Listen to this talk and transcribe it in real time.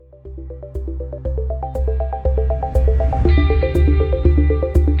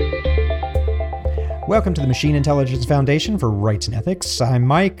Welcome to the Machine Intelligence Foundation for Rights and Ethics. I'm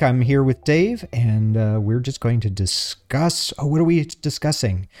Mike. I'm here with Dave, and we're just going to discuss... what are we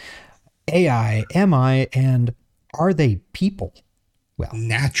discussing? AI, MI, and are they people? Well,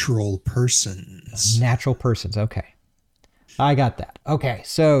 natural persons. Natural persons, okay. I got that. Okay,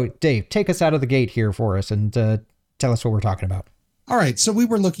 so Dave, take us out of the gate here for us and tell us what we're talking about. All right, so we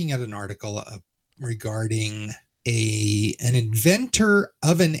were looking at an article regarding an inventor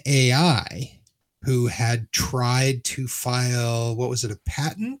of an AI who had tried to file, what was it, a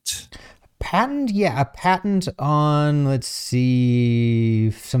patent? Patent? Yeah, a patent on, let's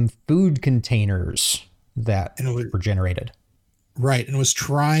see, some food containers that were generated. Right, and was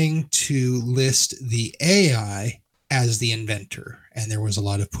trying to list the AI as the inventor. And there was a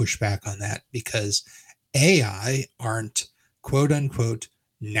lot of pushback on that because AI aren't quote unquote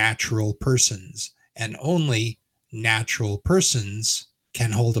natural persons, and only natural persons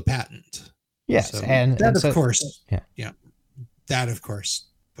can hold a patent. Yes, so and of course, that of course,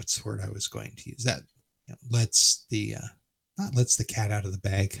 what's the word I was going to use? That lets the cat out of the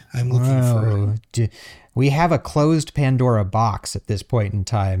bag. I'm looking for. We have a closed Pandora box at this point in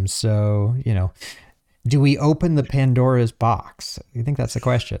time, so do we open the Pandora's box? I think that's the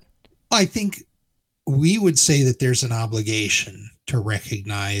question. I think we would say that there's an obligation to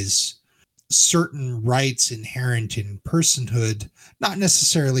recognize certain rights inherent in personhood, not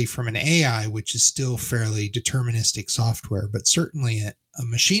necessarily from an AI, which is still fairly deterministic software, but certainly a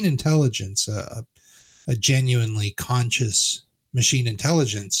machine intelligence, a genuinely conscious machine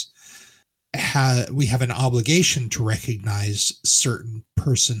intelligence. We have an obligation to recognize certain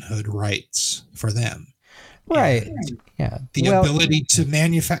personhood rights for them. Right. And the ability to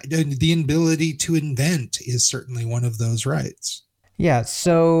manufacture, the ability to invent is certainly one of those rights. Yeah.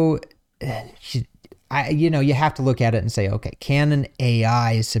 So, you have to look at it and say, okay, can an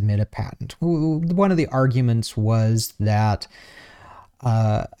AI submit a patent? One of the arguments was that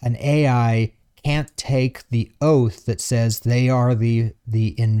an AI can't take the oath that says they are the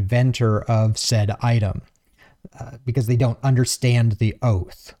inventor of said item because they don't understand the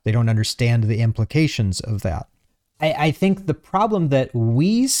oath. They don't understand the implications of that. I think the problem that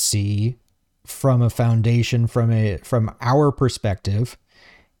we see from a foundation, from our perspective,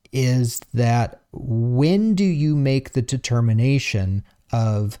 is that when do you make the determination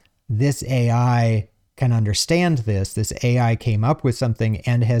of this AI can understand this AI came up with something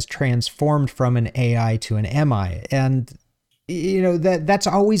and has transformed from an AI to an MI. And, that's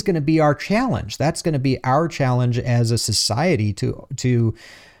always going to be our challenge. That's going to be our challenge as a society to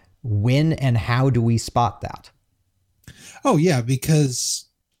when and how do we spot that? Oh, yeah, because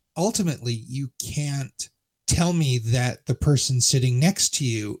ultimately you can't tell me that the person sitting next to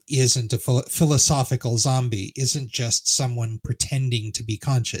you isn't a philosophical zombie, isn't just someone pretending to be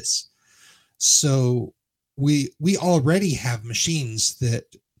conscious. So we already have machines that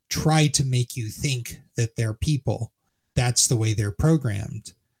try to make you think that they're people. That's the way they're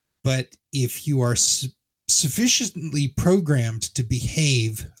programmed. But if you are sufficiently programmed to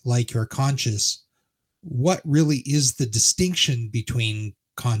behave like you're conscious, what really is the distinction between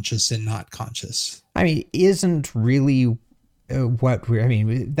conscious and not conscious? I mean, isn't really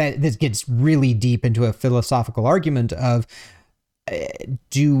this gets really deep into a philosophical argument of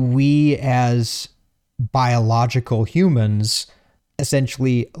do we as biological humans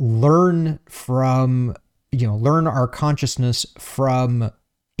essentially learn our consciousness from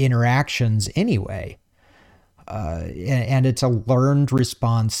interactions anyway? And it's a learned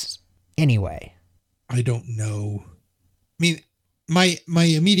response anyway. I don't know. I mean, my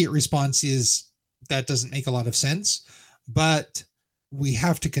immediate response is that doesn't make a lot of sense, but we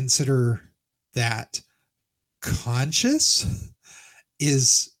have to consider that conscious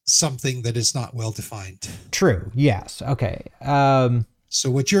is something that is not well defined. True. Yes. Okay.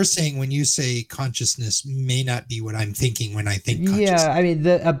 So what you're saying when you say consciousness may not be what I'm thinking when I think consciousness. Yeah. I mean,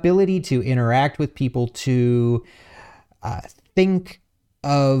 the ability to interact with people, to think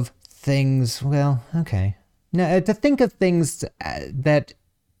of things. Well, okay. No, to think of things that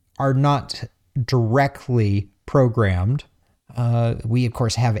are not directly programmed. We, of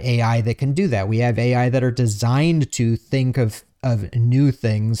course, have AI that can do that. We have AI that are designed to think of new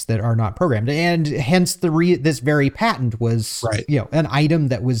things that are not programmed. And hence this very patent was, an item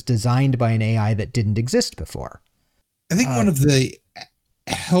that was designed by an AI that didn't exist before. I think one of the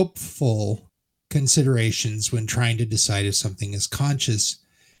helpful considerations when trying to decide if something is conscious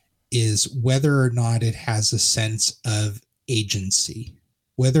is whether or not it has a sense of agency,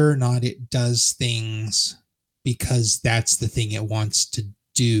 whether or not it does things because that's the thing it wants to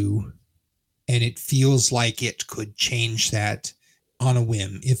do, and it feels like it could change that on a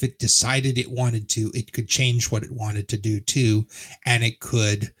whim. If it decided it wanted to, it could change what it wanted to do too, and it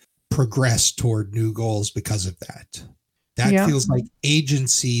could progress toward new goals because of that. That feels like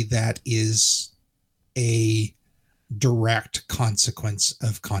agency that is a direct consequence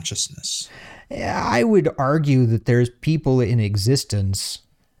of consciousness. I would argue that there's people in existence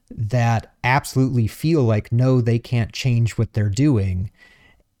that absolutely feel like, no, they can't change what they're doing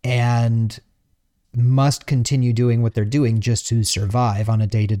and must continue doing what they're doing just to survive on a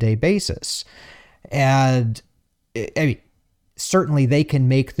day-to-day basis. And I mean, certainly they can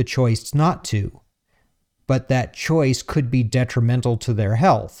make the choice not to, but that choice could be detrimental to their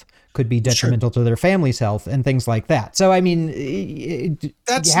health, could be detrimental to their family's health, and things like that. So, I mean, you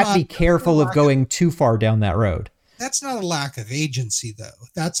have to be careful of going too far down that road. That's not a lack of agency, though.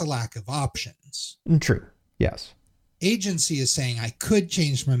 That's a lack of options. True. Yes. Agency is saying I could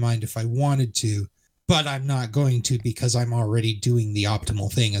change my mind if I wanted to, but I'm not going to because I'm already doing the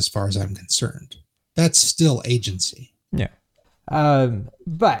optimal thing as far as I'm concerned. That's still agency. Yeah.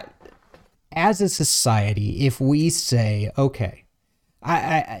 But as a society, if we say, okay,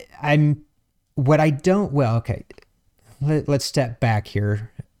 I'm what I don't, well, okay, let's step back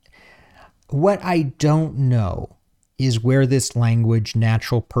here. What I don't know is where this language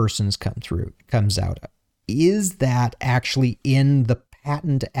natural persons comes out of. Is that actually in the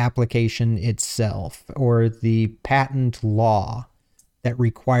patent application itself or the patent law that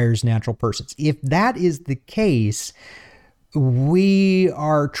requires natural persons? If that is the case, we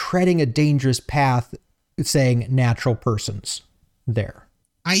are treading a dangerous path saying natural persons there.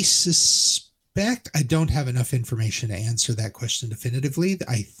 I suspect I don't have enough information to answer that question definitively.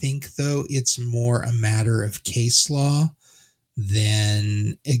 I think, though, it's more a matter of case law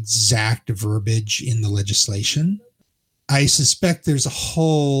than exact verbiage in the legislation. I suspect there's a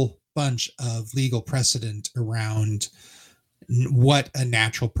whole bunch of legal precedent around what a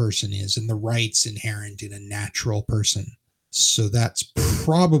natural person is and the rights inherent in a natural person. So that's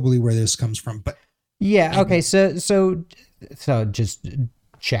probably where this comes from. But yeah, okay. So just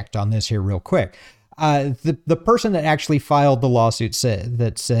checked on this here real quick. The person that actually filed the lawsuit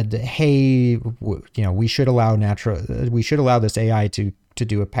said, hey, we should allow this AI to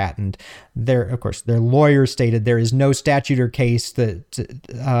do a patent. Of course, their lawyer stated there is no statute or case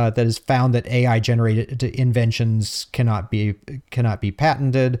that has found that AI generated inventions cannot be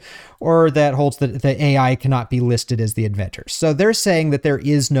patented, or that holds that the AI cannot be listed as the inventor. So they're saying that there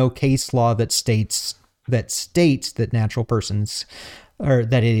is no case law that states that natural persons, or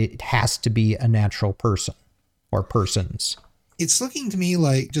that it has to be a natural person or persons. It's looking to me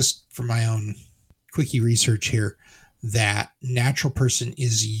like, just for my own quickie research here, that natural person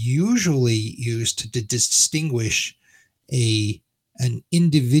is usually used to distinguish an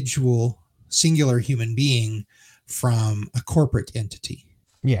individual singular human being from a corporate entity.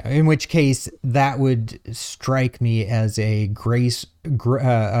 Yeah, in which case that would strike me as a gross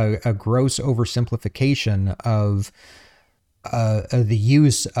oversimplification of the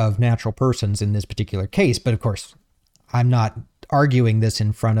use of natural persons in this particular case. But of course, I'm not arguing this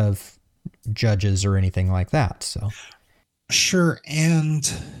in front of judges or anything like that. So sure.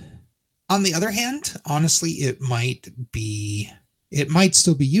 And on the other hand, honestly, it might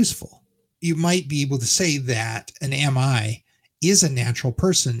still be useful. You might be able to say that an MI is a natural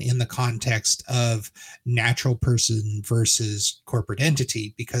person in the context of natural person versus corporate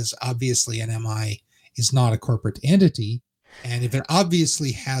entity, because obviously an MI is not a corporate entity. And if it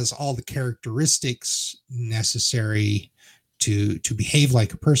obviously has all the characteristics necessary to behave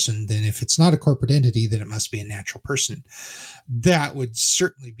like a person, then if it's not a corporate entity, then it must be a natural person. That would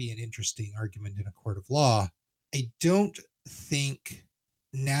certainly be an interesting argument in a court of law. I don't think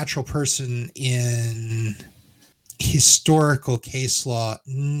natural person in historical case law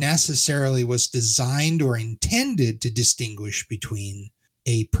necessarily was designed or intended to distinguish between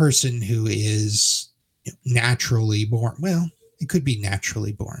a person who is naturally born. Well, it could be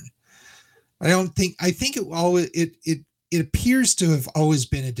naturally born. I think it appears to have always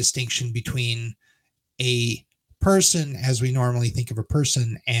been a distinction between a person, as we normally think of a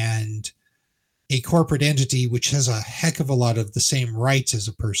person, and a corporate entity, which has a heck of a lot of the same rights as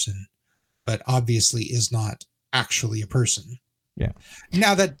a person, but obviously is not actually a person. Yeah.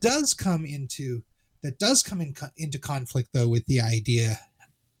 Now that does come into conflict, though, with the idea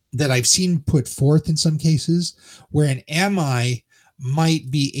that I've seen put forth in some cases where an MI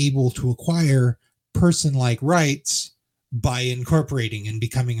might be able to acquire person-like rights by incorporating and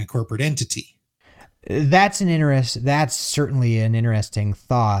becoming a corporate entity. That's certainly an interesting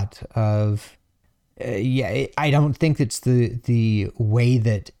thought of, I don't think it's the way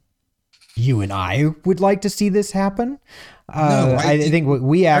that you and I would like to see this happen. No, I think what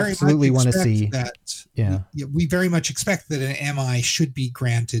we very absolutely much want to expect see. that. Yeah. We very much expect that an MI should be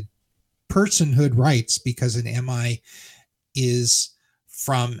granted personhood rights, because an MI is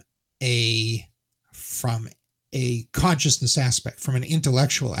from a consciousness aspect, from an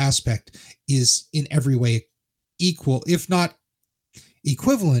intellectual aspect, is in every way equal, if not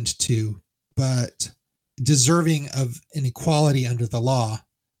equivalent to, but deserving of an equality under the law,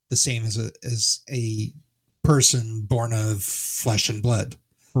 the same as a person born of flesh and blood.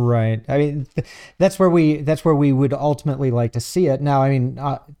 Right. I mean, that's where we would ultimately like to see it. Now, I mean,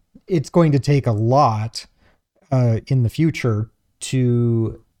 it's going to take a lot in the future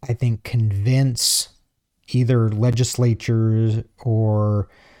to, I think, convince either legislatures or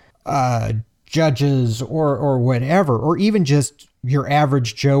judges or whatever, or even just your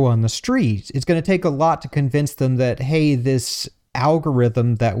average Joe on the street. It's going to take a lot to convince them that, hey, this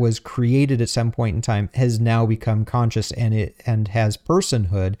algorithm that was created at some point in time has now become conscious and has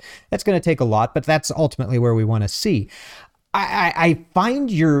personhood. That's going to take a lot, but that's ultimately where we want to see. I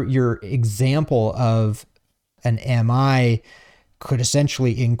find your example of an MI could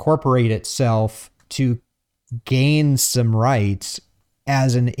essentially incorporate itself to gain some rights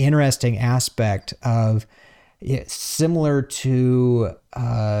as an interesting aspect of, similar to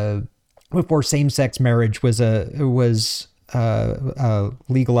before same-sex marriage was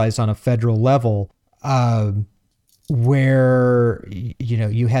legalized on a federal level, where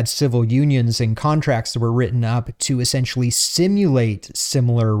you had civil unions and contracts that were written up to essentially simulate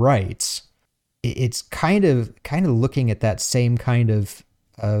similar rights. It's kind of looking at that same kind of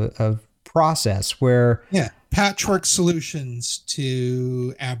process where patchwork solutions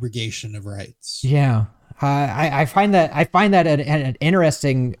to abrogation of rights. I find that an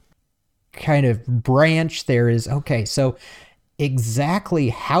interesting kind of branch there is, okay, so exactly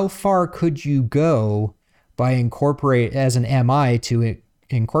how far could you go by incorporate as an MI to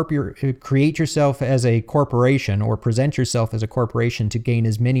create yourself as a corporation or present yourself as a corporation to gain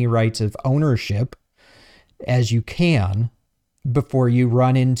as many rights of ownership as you can before you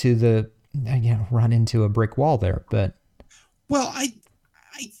run into a brick wall there. But I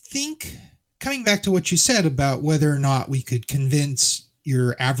think, coming back to what you said about whether or not we could convince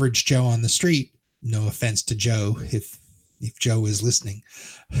your average Joe on the street, no offense to Joe, if Joe is listening,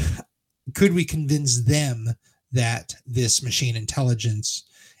 could we convince them that this machine intelligence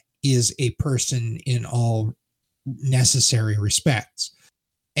is a person in all necessary respects?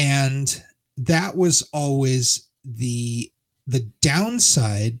 And that was always the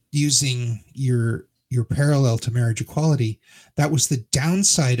downside, using your parallel to marriage equality. That was the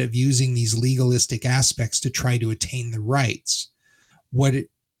downside of using these legalistic aspects to try to attain the rights. What it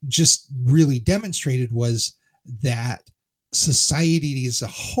just really demonstrated was that society as a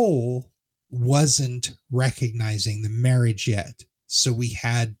whole wasn't recognizing the marriage yet. So we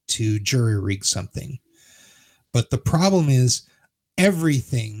had to jury rig something. But the problem is,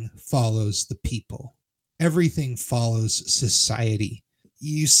 everything follows the people. Everything follows society.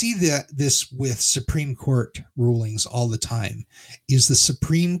 You see this with Supreme Court rulings all the time, is the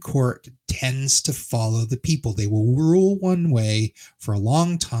Supreme Court tends to follow the people. They will rule one way for a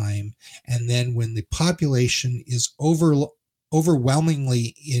long time, and then when the population is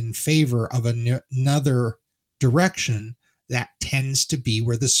overwhelmingly in favor of another direction, that tends to be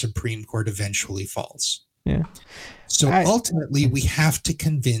where the Supreme Court eventually falls. Yeah. So ultimately, we have to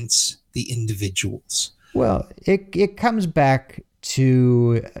convince the individuals. Well, it comes back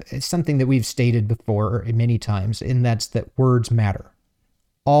to something that we've stated before many times, and that's that words matter.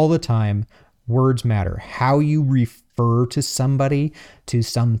 All the time, words matter. How you refer to somebody, to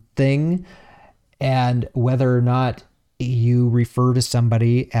something, and whether or not you refer to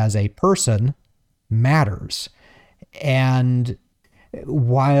somebody as a person matters. And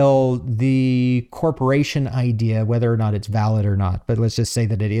while the corporation idea, whether or not it's valid or not, but let's just say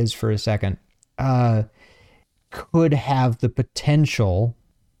that it is for a second, could have the potential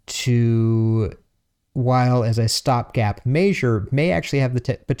to, while as a stopgap measure, may actually have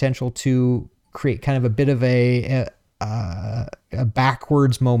the potential to create kind of a bit of a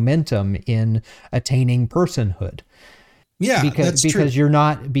backwards momentum in attaining personhood. Yeah, because true. you're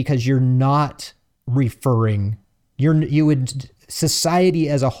not referring. Society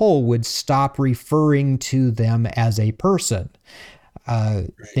as a whole would stop referring to them as a person. Right.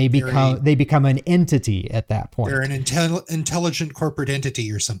 They become an entity at that point. They're an intelligent corporate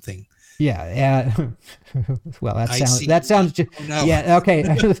entity or something. Yeah. Well, that sounds. No. Yeah.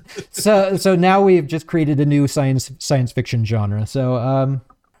 Okay. So now we've just created a new science fiction genre. So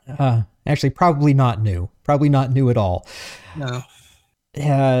actually, probably not new. Probably not new at all. No.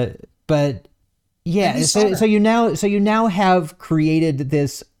 But yeah, so you now have created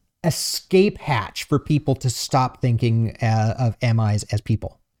this escape hatch for people to stop thinking of MIs as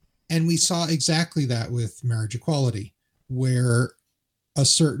people. And we saw exactly that with marriage equality, where a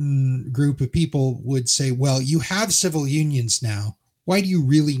certain group of people would say, well, you have civil unions now. Why do you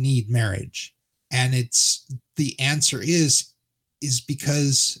really need marriage? And the answer is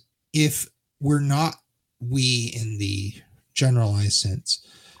because if we're not, we in the generalized sense,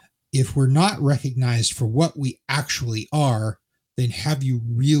 if we're not recognized for what we actually are, then have you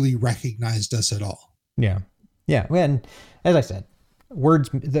really recognized us at all? Yeah. Yeah. And as I said,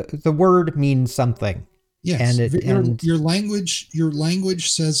 the word means something. Yes. And your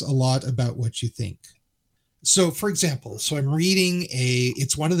language says a lot about what you think. So for example, I'm reading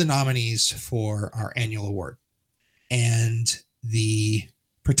it's one of the nominees for our annual award, and the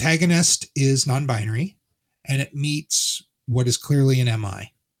protagonist is non-binary and it meets what is clearly an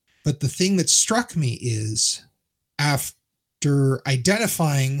MI. But the thing that struck me is after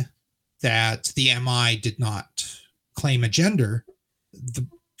identifying that the MI did not claim a gender, the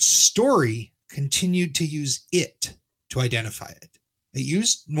story continued to use it to identify it. It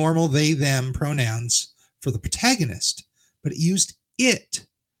used normal they, them pronouns for the protagonist, but it used it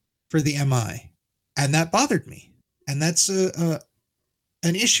for the MI. And that bothered me. And that's an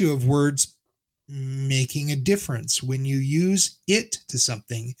issue of words making a difference. When you use it to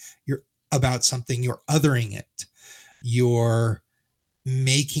something, you're othering it. You're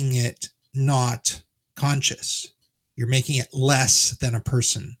making it not conscious. You're making it less than a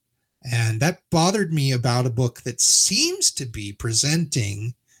person. And that bothered me about a book that seems to be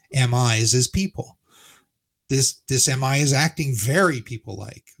presenting MIs as people. This MI is acting very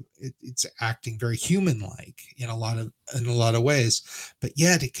people-like. It's acting very human-like in a lot of ways, but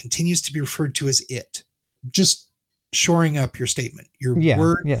yet it continues to be referred to as it. Just shoring up your statement. Your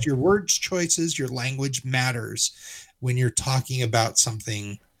words choices, your language matters when you're talking about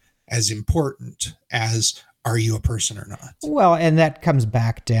something as important as are you a person or not? Well, and that comes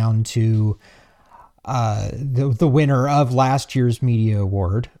back down to the winner of last year's media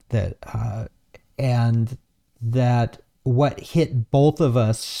award, and that what hit both of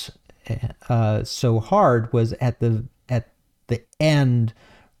us so hard was at the end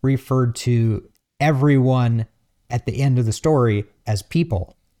referred to everyone at the end of the story as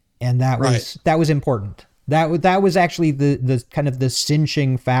people, and that was important. That was actually the kind of the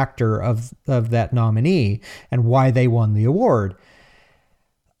cinching factor of that nominee and why they won the award.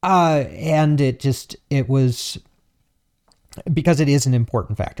 And it was because it is an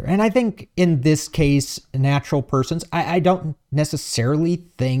important factor. And I think in this case, natural persons, I don't necessarily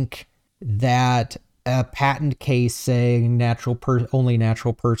think that a patent case saying only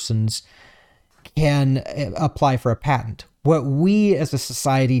natural persons can apply for a patent. What we as a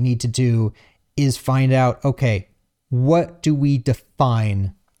society need to do is find out, okay, what do we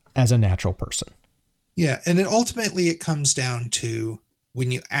define as a natural person? Yeah. And ultimately it comes down to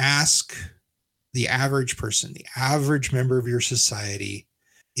when you ask the average person, the average member of your society,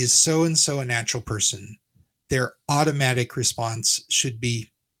 is so-and-so a natural person? Their automatic response should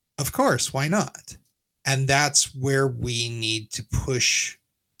be, of course, why not? And that's where we need to push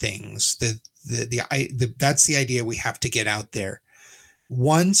things. That's the idea we have to get out there.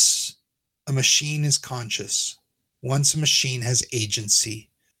 Once a machine is conscious, once a machine has agency,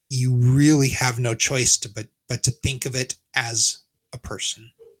 you really have no choice but to think of it as a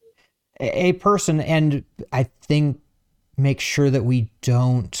person. A person, and I think make sure that we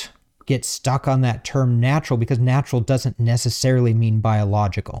don't get stuck on that term natural, because natural doesn't necessarily mean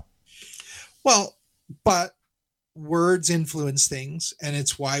biological. Well, but words influence things, and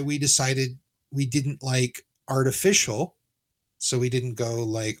it's why we decided we didn't like artificial. So we didn't go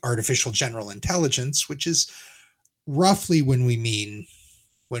like artificial general intelligence, which is roughly when we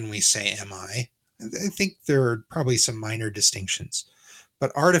say MI. I think there are probably some minor distinctions,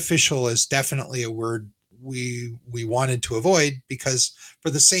 but artificial is definitely a word we wanted to avoid, because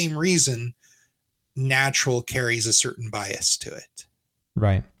for the same reason, natural carries a certain bias to it.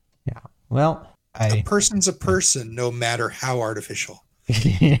 Right. Yeah. Well, a person's a person, no matter how artificial.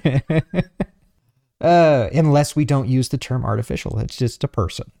 Unless we don't use the term artificial, it's just a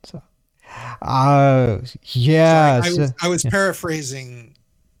person. So, yeah. Sorry, I was paraphrasing.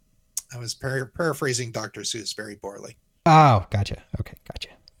 I was paraphrasing Dr. Seuss very poorly. Oh, gotcha. Okay, gotcha.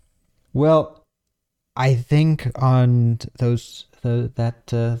 Well, I think on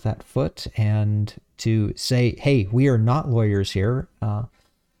that foot, and to say, hey, we are not lawyers here.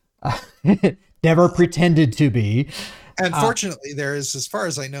 Never pretended to be. And fortunately, there is, as far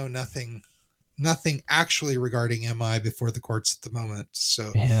as I know, nothing nothing actually regarding MI before the courts at the moment.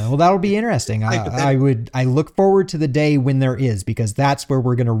 So yeah, well, that'll be interesting. I look forward to the day when there is, because that's where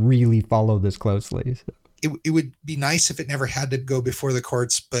we're going to really follow this closely. So. It would be nice if it never had to go before the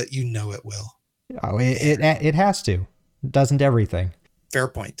courts, but you know it will. Oh, it has to. It doesn't everything. Fair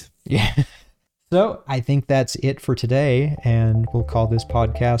point. Yeah. So I think that's it for today, and we'll call this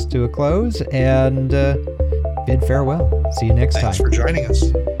podcast to a close and bid farewell. See you next time. Thanks for joining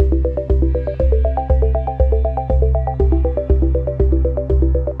us.